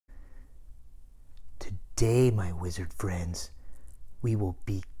Today, my wizard friends, we will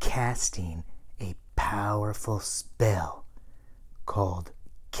be casting a powerful spell called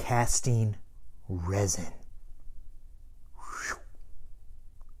casting resin.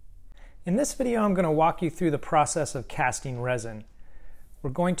 In this video, I'm going to walk you through the process of casting resin. We're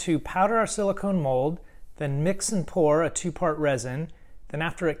going to powder our silicone mold, then mix and pour a 2-part resin. Then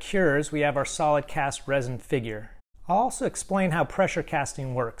after it cures, we have our solid cast resin figure. I'll also explain how pressure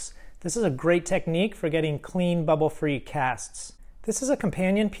casting works. This is a great technique for getting clean, bubble-free casts. This is a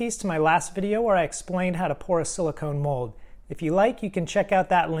companion piece to my last video where I explained how to pour a silicone mold. If you like, you can check out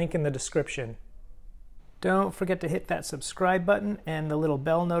that link in the description. Don't forget to hit that subscribe button and the little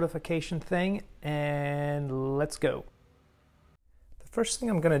bell notification thing, and let's go. The first thing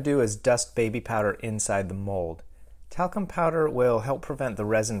I'm going to do is dust baby powder inside the mold. Talcum powder will help prevent the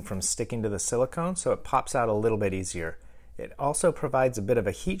resin from sticking to the silicone, so it pops out a little bit easier. It also provides a bit of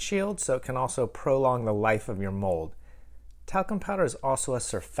a heat shield, so it can also prolong the life of your mold. Talcum powder is also a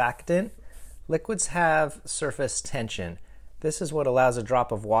surfactant. Liquids have surface tension. This is what allows a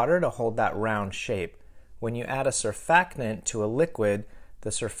drop of water to hold that round shape. When you add a surfactant to a liquid,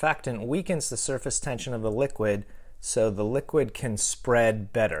 the surfactant weakens the surface tension of the liquid so the liquid can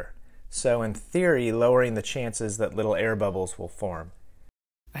spread better. So in theory, lowering the chances that little air bubbles will form.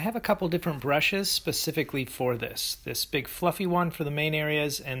 I have a couple different brushes specifically for this. This big fluffy one for the main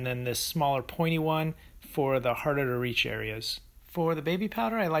areas, and then this smaller pointy one for the harder to reach areas. For the baby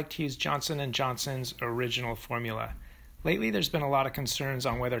powder, I like to use Johnson & Johnson's original formula. Lately, there's been a lot of concerns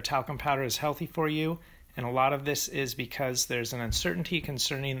on whether talcum powder is healthy for you, and a lot of this is because there's an uncertainty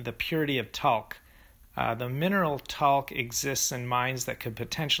concerning the purity of talc. The mineral talc exists in mines that could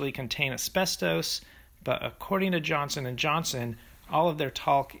potentially contain asbestos, but according to Johnson & Johnson, all of their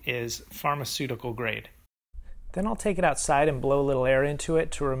talc is pharmaceutical grade. Then I'll take it outside and blow a little air into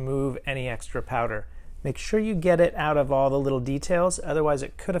it to remove any extra powder. Make sure you get it out of all the little details, otherwise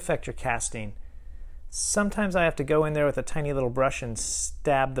it could affect your casting. Sometimes I have to go in there with a tiny little brush and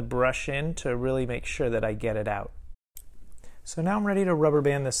stab the brush in to really make sure that I get it out. So now I'm ready to rubber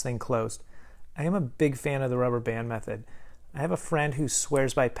band this thing closed. I am a big fan of the rubber band method. I have a friend who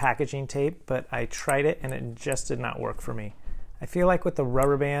swears by packaging tape, but I tried it and it just did not work for me. I feel like with the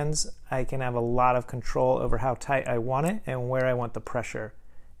rubber bands, I can have a lot of control over how tight I want it and where I want the pressure.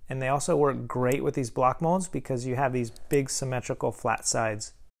 And they also work great with these block molds because you have these big symmetrical flat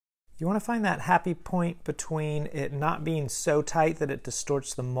sides. You want to find that happy point between it not being so tight that it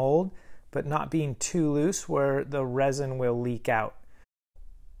distorts the mold, but not being too loose where the resin will leak out.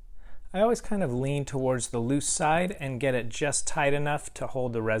 I always kind of lean towards the loose side and get it just tight enough to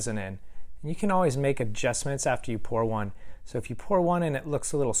hold the resin in. And you can always make adjustments after you pour one. So if you pour one and it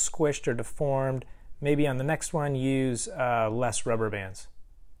looks a little squished or deformed, maybe on the next one use less rubber bands.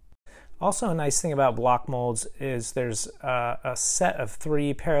 Also, a nice thing about block molds is there's a set of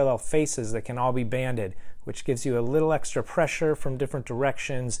 3 parallel faces that can all be banded, which gives you a little extra pressure from different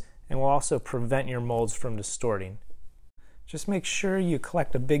directions and will also prevent your molds from distorting. Just make sure you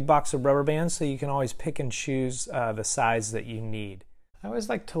collect a big box of rubber bands so you can always pick and choose the size that you need. I always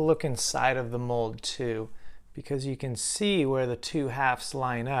like to look inside of the mold too, because you can see where the 2 halves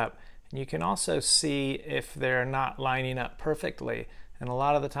line up, and you can also see if they're not lining up perfectly. And a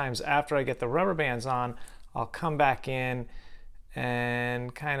lot of the times after I get the rubber bands on, I'll come back in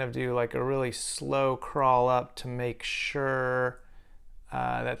and kind of do like a really slow crawl up to make sure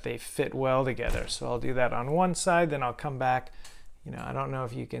that they fit well together. So I'll do that on one side, then I'll come back. You know, I don't know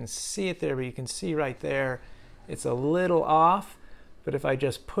if you can see it there, but you can see right there, it's a little off, but if I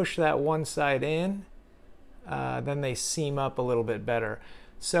just push that one side in, then they seam up a little bit better.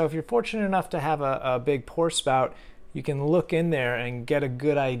 So if you're fortunate enough to have a big pour spout, you can look in there and get a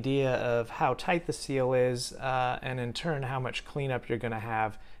good idea of how tight the seal is and in turn how much cleanup you're going to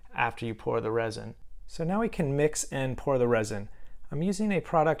have after you pour the resin. So now we can mix and pour the resin. I'm using a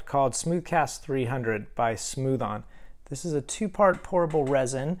product called Smoothcast 300 by Smooth-On. This is a 2-part pourable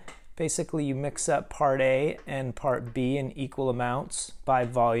resin. Basically you mix up part A and part B in equal amounts by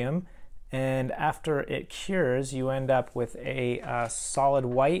volume, and after it cures you end up with a solid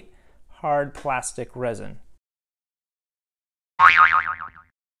white hard plastic resin.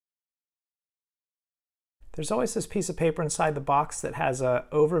 There's always this piece of paper inside the box that has an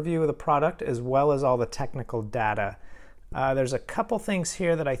overview of the product as well as all the technical data. There's a couple things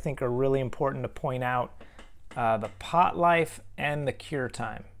here that I think are really important to point out. The pot life and the cure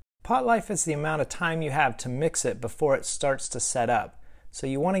time. Pot life is the amount of time you have to mix it before it starts to set up. So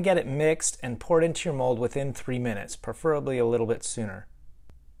you want to get it mixed and poured into your mold within 3 minutes, preferably a little bit sooner.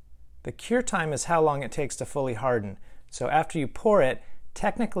 The cure time is how long it takes to fully harden. So after you pour it,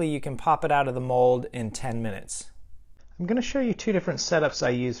 Technically, you can pop it out of the mold in 10 minutes. I'm going to show you two different setups I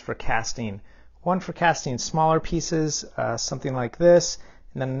use for casting. One for casting smaller pieces, something like this,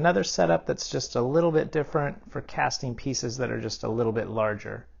 and then another setup that's just a little bit different for casting pieces that are just a little bit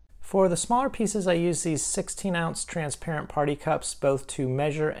larger. For the smaller pieces, I use these 16-ounce transparent party cups both to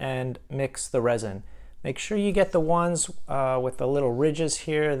measure and mix the resin. Make sure you get the ones with the little ridges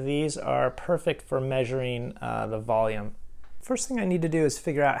here. These are perfect for measuring the volume. First thing I need to do is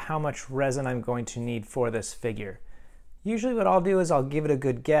figure out how much resin I'm going to need for this figure. Usually what I'll do is I'll give it a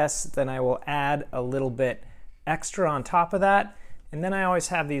good guess, then I will add a little bit extra on top of that, and then I always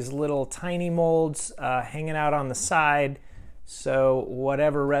have these little tiny molds hanging out on the side, so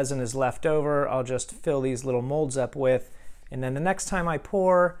whatever resin is left over, I'll just fill these little molds up with, and then the next time I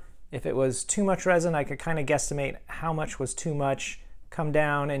pour, if it was too much resin, I could kind of guesstimate how much was too much, come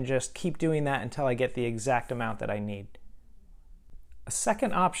down and just keep doing that until I get the exact amount that I need. A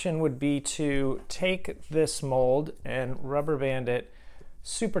second option would be to take this mold and rubber band it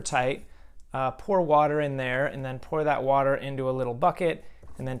super tight, pour water in there, and then pour that water into a little bucket,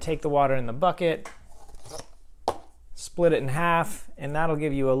 and then take the water in the bucket, split it in half, and that'll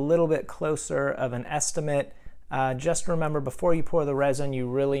give you a little bit closer of an estimate. Just remember, before you pour the resin, you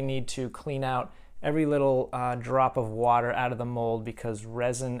really need to clean out every little drop of water out of the mold because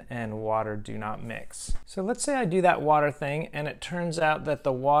resin and water do not mix. So let's say I do that water thing and it turns out that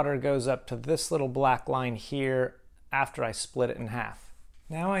the water goes up to this little black line here after I split it in half.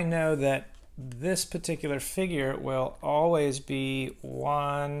 Now I know that this particular figure will always be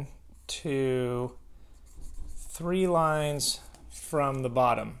 1, 2, 3 lines from the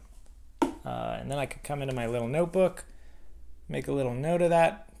bottom. And then I could come into my little notebook, make a little note of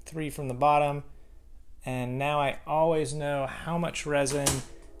that, 3 from the bottom, and now I always know how much resin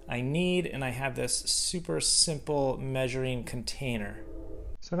I need, and I have this super simple measuring container.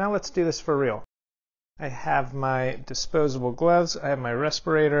 So now let's do this for real. I have my disposable gloves, I have my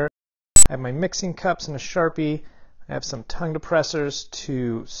respirator, I have my mixing cups and a Sharpie, I have some tongue depressors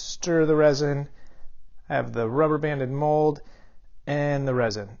to stir the resin, I have the rubber banded mold, and the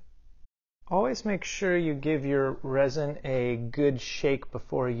resin. Always make sure you give your resin a good shake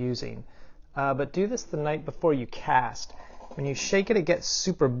before using. But do this the night before you cast. When you shake it, it gets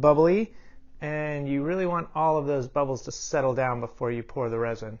super bubbly, and you really want all of those bubbles to settle down before you pour the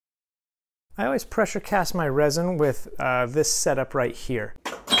resin. I always pressure cast my resin with this setup right here.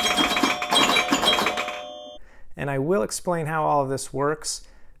 And I will explain how all of this works,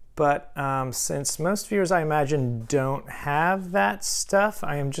 but since most viewers, I imagine, don't have that stuff,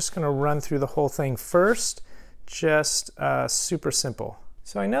 I am just going to run through the whole thing first, just super simple.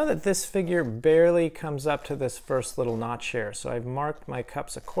 So I know that this figure barely comes up to this first little notch here, so I've marked my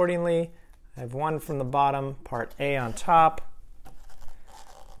cups accordingly. I have one from the bottom, part A on top,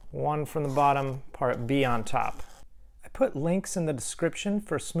 one from the bottom, part B on top. I put links in the description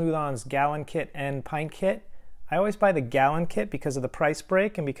for Smooth-On's gallon kit and pint kit. I always buy the gallon kit because of the price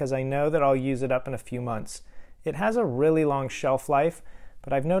break and because I know that I'll use it up in a few months. It has a really long shelf life,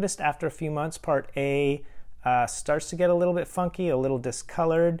 but I've noticed after a few months, part A starts to get a little bit funky, a little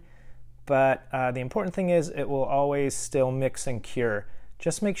discolored, but the important thing is it will always still mix and cure.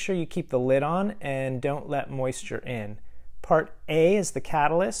 Just make sure you keep the lid on and don't let moisture in. Part A is the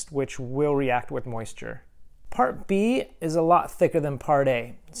catalyst, which will react with moisture. Part B is a lot thicker than part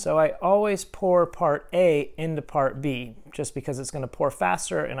A, so I always pour part A into part B, just because it's going to pour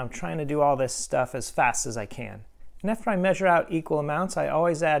faster and I'm trying to do all this stuff as fast as I can. And after I measure out equal amounts, I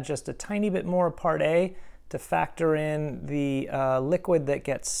always add just a tiny bit more of part A to factor in the liquid that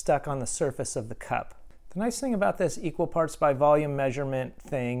gets stuck on the surface of the cup. The nice thing about this equal parts by volume measurement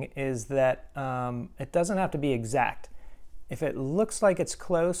thing is that it doesn't have to be exact. If it looks like it's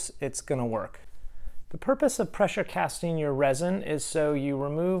close, it's going to work. The purpose of pressure casting your resin is so you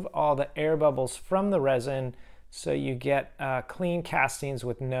remove all the air bubbles from the resin so you get clean castings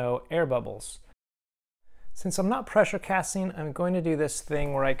with no air bubbles. Since I'm not pressure casting, I'm going to do this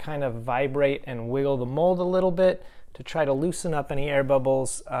thing where I kind of vibrate and wiggle the mold a little bit to try to loosen up any air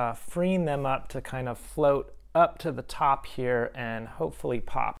bubbles, freeing them up to kind of float up to the top here and hopefully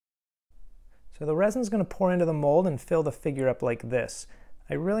pop. So the resin's going to pour into the mold and fill the figure up like this.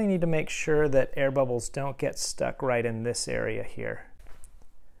 I really need to make sure that air bubbles don't get stuck right in this area here.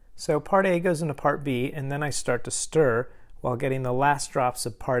 So part A goes into part B, and then I start to stir while getting the last drops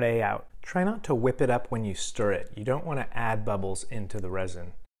of part A out. Try not to whip it up when you stir it. You don't want to add bubbles into the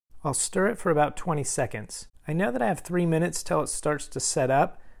resin. I'll stir it for about 20 seconds. I know that I have 3 minutes till it starts to set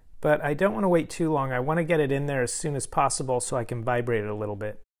up, but I don't want to wait too long. I want to get it in there as soon as possible so I can vibrate it a little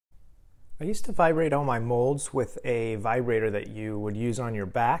bit. I used to vibrate all my molds with a vibrator that you would use on your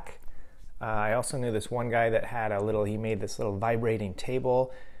back. I also knew this one guy that had he made this little vibrating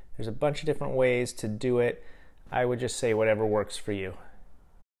table. There's a bunch of different ways to do it. I would just say whatever works for you.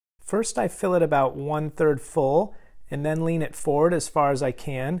 First, I fill it about 1/3 full and then lean it forward as far as I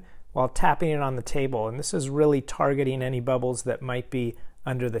can while tapping it on the table. And this is really targeting any bubbles that might be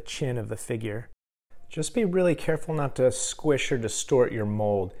under the chin of the figure. Just be really careful not to squish or distort your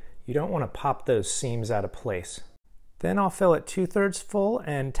mold. You don't want to pop those seams out of place. Then I'll fill it 2/3 full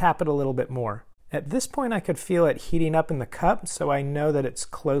and tap it a little bit more. At this point I could feel it heating up in the cup, so I know that it's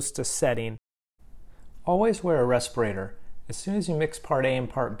close to setting. Always wear a respirator. As soon as you mix part A and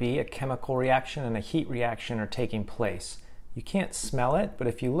part B, a chemical reaction and a heat reaction are taking place. You can't smell it, but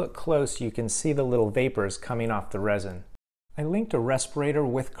if you look close you can see the little vapors coming off the resin. I linked a respirator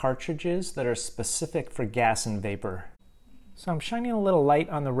with cartridges that are specific for gas and vapor. So I'm shining a little light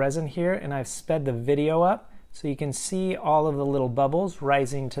on the resin here, and I've sped the video up so you can see all of the little bubbles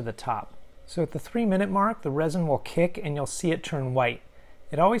rising to the top. So at the 3-minute mark, the resin will kick and you'll see it turn white.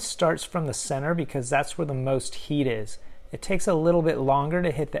 It always starts from the center because that's where the most heat is. It takes a little bit longer to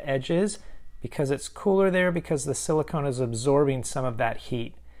hit the edges because it's cooler there because the silicone is absorbing some of that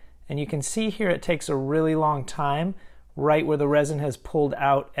heat. And you can see here it takes a really long time right where the resin has pulled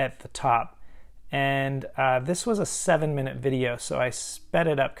out at the top. And this was a 7-minute video, so I sped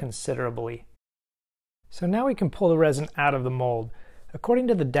it up considerably. So now we can pull the resin out of the mold. According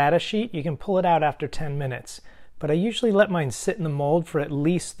to the data sheet, you can pull it out after 10 minutes, but I usually let mine sit in the mold for at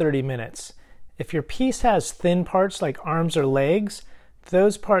least 30 minutes. If your piece has thin parts like arms or legs,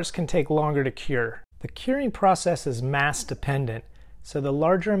 those parts can take longer to cure. The curing process is mass dependent, so the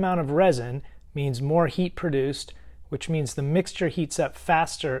larger amount of resin means more heat produced, which means the mixture heats up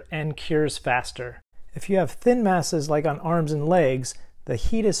faster and cures faster. If you have thin masses like on arms and legs, the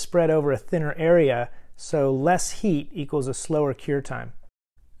heat is spread over a thinner area, so less heat equals a slower cure time.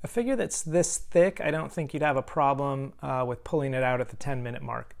 A figure that's this thick, I don't think you'd have a problem with pulling it out at the 10-minute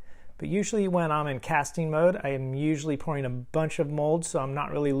mark. But usually when I'm in casting mode, I am usually pouring a bunch of molds, so I'm not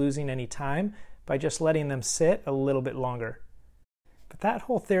really losing any time by just letting them sit a little bit longer. But that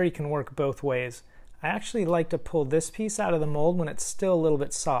whole theory can work both ways. I actually like to pull this piece out of the mold when it's still a little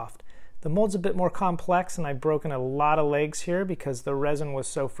bit soft. The mold's a bit more complex and I've broken a lot of legs here because the resin was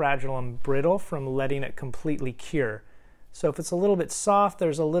so fragile and brittle from letting it completely cure. So if it's a little bit soft,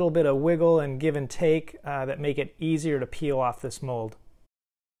 there's a little bit of wiggle and give and take that make it easier to peel off this mold.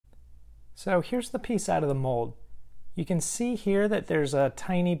 So here's the piece out of the mold. You can see here that there's a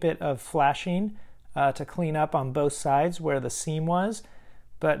tiny bit of flashing to clean up on both sides where the seam was.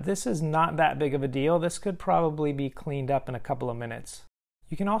 But this is not that big of a deal. This could probably be cleaned up in a couple of minutes.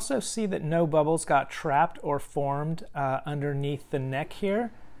 You can also see that no bubbles got trapped or formed underneath the neck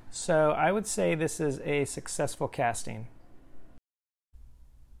here. So I would say this is a successful casting.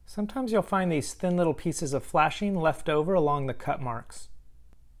 Sometimes you'll find these thin little pieces of flashing left over along the cut marks.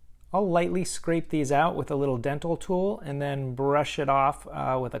 I'll lightly scrape these out with a little dental tool and then brush it off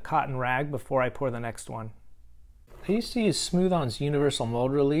with a cotton rag before I pour the next one. I used to use Smooth-On's Universal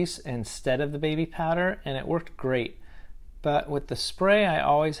Mold Release instead of the baby powder, and it worked great. But with the spray, I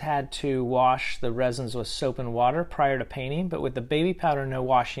always had to wash the resins with soap and water prior to painting, but with the baby powder, no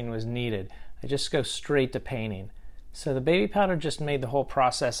washing was needed. I just go straight to painting. So the baby powder just made the whole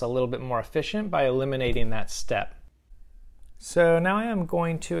process a little bit more efficient by eliminating that step. So now I am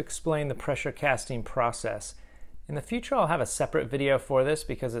going to explain the pressure casting process. In the future, I'll have a separate video for this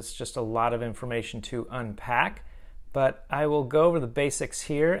because it's just a lot of information to unpack. But I will go over the basics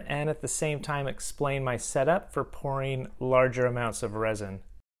here and at the same time explain my setup for pouring larger amounts of resin.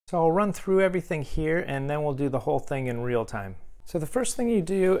 So I'll run through everything here and then we'll do the whole thing in real time. So the first thing you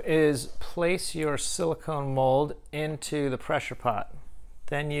do is place your silicone mold into the pressure pot.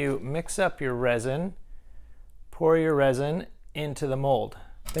 Then you mix up your resin, pour your resin into the mold.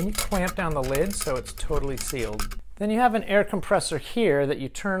 Then you clamp down the lid so it's totally sealed. Then you have an air compressor here that you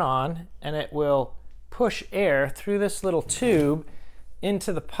turn on and it will push air through this little tube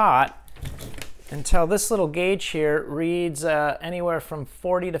into the pot until this little gauge here reads anywhere from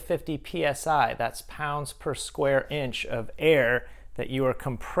 40 to 50 psi. That's pounds per square inch of air that you are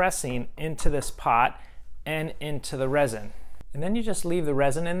compressing into this pot and into the resin. And then you just leave the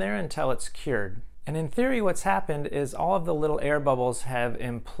resin in there until it's cured. And in theory, what's happened is all of the little air bubbles have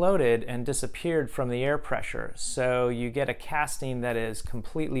imploded and disappeared from the air pressure. So you get a casting that is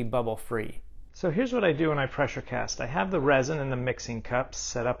completely bubble free. So here's what I do when I pressure cast. I have the resin in the mixing cup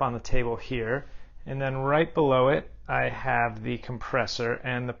set up on the table here, and then right below it I have the compressor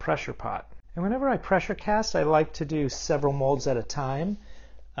and the pressure pot. And whenever I pressure cast, I like to do several molds at a time.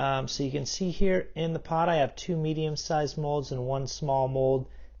 So you can see here in the pot I have 2 medium-sized molds and 1 small mold.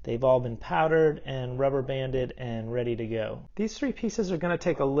 They've all been powdered and rubber banded and ready to go. These 3 pieces are going to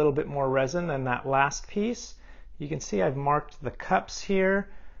take a little bit more resin than that last piece. You can see I've marked the cups here,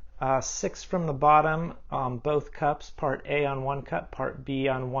 6 from the bottom on both cups, part A on 1 cup, part B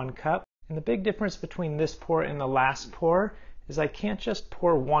on 1 cup. And the big difference between this pour and the last pour is I can't just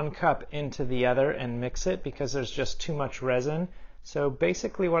pour 1 cup into the other and mix it because there's just too much resin. So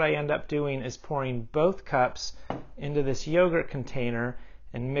basically what I end up doing is pouring both cups into this yogurt container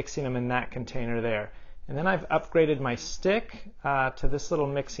and mixing them in that container there. And then I've upgraded my stick to this little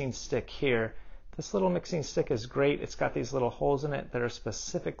mixing stick here. This little mixing stick is great. It's got these little holes in it that are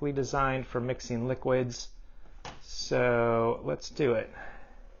specifically designed for mixing liquids. So let's do it.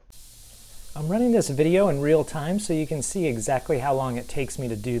 I'm running this video in real time so you can see exactly how long it takes me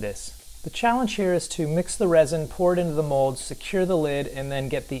to do this. The challenge here is to mix the resin, pour it into the mold, secure the lid, and then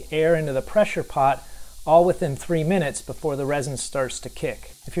get the air into the pressure pot all within 3 minutes before the resin starts to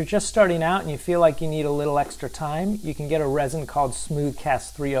kick. If you're just starting out and you feel like you need a little extra time, you can get a resin called Smooth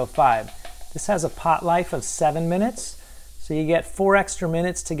Cast 305. This has a pot life of 7 minutes, so you get 4 extra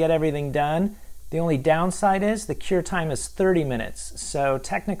minutes to get everything done. The only downside is the cure time is 30 minutes, so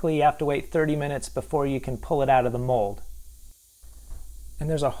technically you have to wait 30 minutes before you can pull it out of the mold. And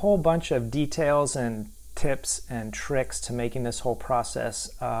there's a whole bunch of details and tips and tricks to making this whole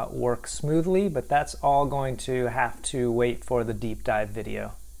process work smoothly, but that's all going to have to wait for the deep dive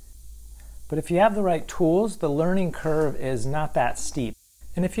video. But if you have the right tools, the learning curve is not that steep.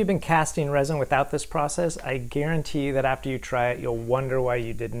 And if you've been casting resin without this process, I guarantee that after you try it, you'll wonder why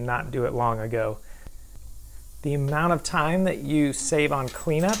you did not do it long ago. The amount of time that you save on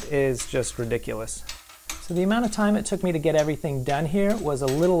cleanup is just ridiculous. So the amount of time it took me to get everything done here was a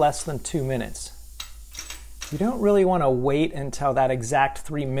little less than 2 minutes. You don't really want to wait until that exact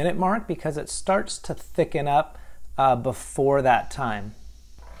 3-minute mark because it starts to thicken up before that time.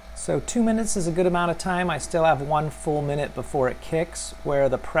 So 2 minutes is a good amount of time. I still have 1 full minute before it kicks where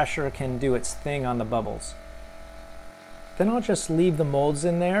the pressure can do its thing on the bubbles. Then I'll just leave the molds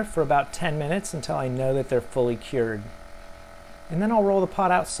in there for about 10 minutes until I know that they're fully cured. And then I'll roll the pot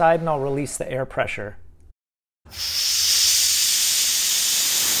outside and I'll release the air pressure.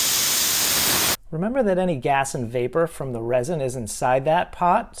 Remember that any gas and vapor from the resin is inside that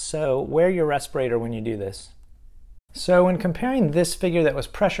pot, so wear your respirator when you do this. So when comparing this figure that was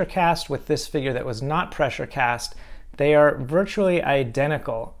pressure cast with this figure that was not pressure cast, they are virtually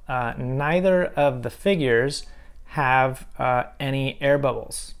identical. Neither of the figures have any air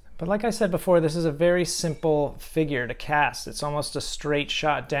bubbles. But like I said before, this is a very simple figure to cast. It's almost a straight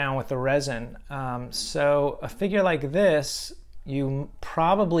shot down with the resin. So a figure like this, you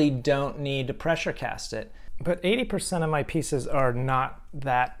probably don't need to pressure cast it. But 80% of my pieces are not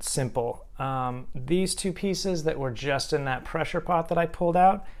that simple. These 2 pieces that were just in that pressure pot that I pulled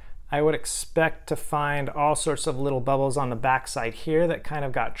out, I would expect to find all sorts of little bubbles on the backside here that kind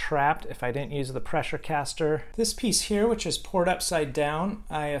of got trapped if I didn't use the pressure caster. This piece here, which is poured upside down,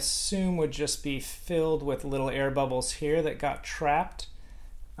 I assume would just be filled with little air bubbles here that got trapped.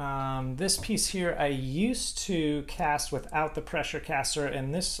 This piece here I used to cast without the pressure caster,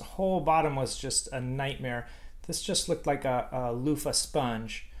 and this whole bottom was just a nightmare. This just looked like a loofah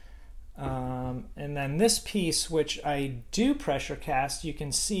sponge. And then this piece, which I do pressure cast, you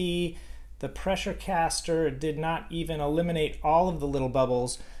can see the pressure caster did not even eliminate all of the little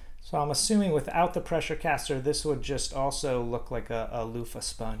bubbles. So I'm assuming without the pressure caster, this would just also look like a loofah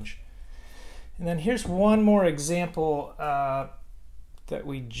sponge. And then here's one more example that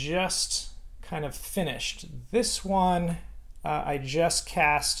we just kind of finished. This one I just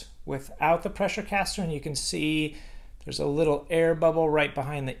cast without the pressure caster, and you can see there's a little air bubble right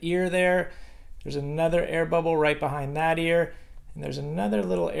behind the ear there. There's another air bubble right behind that ear, and there's another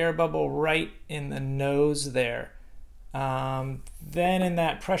little air bubble right in the nose there. Then in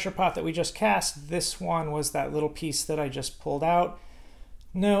that pressure pot that we just cast, this one was that little piece that I just pulled out.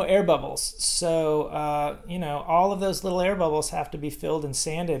 No air bubbles. So, you know, all of those little air bubbles have to be filled and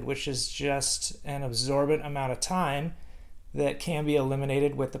sanded, which is just an absorbent amount of time that can be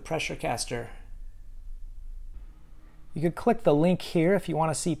eliminated with the pressure caster. You could click the link here if you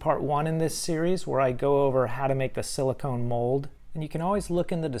want to see part 1 in this series where I go over how to make the silicone mold. And you can always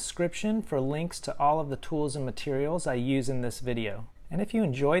look in the description for links to all of the tools and materials I use in this video. And if you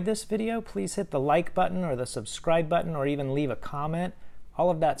enjoyed this video, please hit the like button or the subscribe button or even leave a comment. All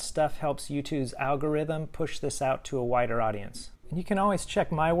of that stuff helps YouTube's algorithm push this out to a wider audience. And you can always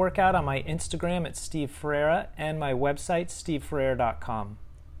check my work out on my Instagram at Steve Ferrera and my website, steveferrera.com.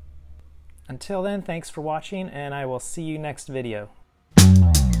 Until then, thanks for watching, and I will see you next video.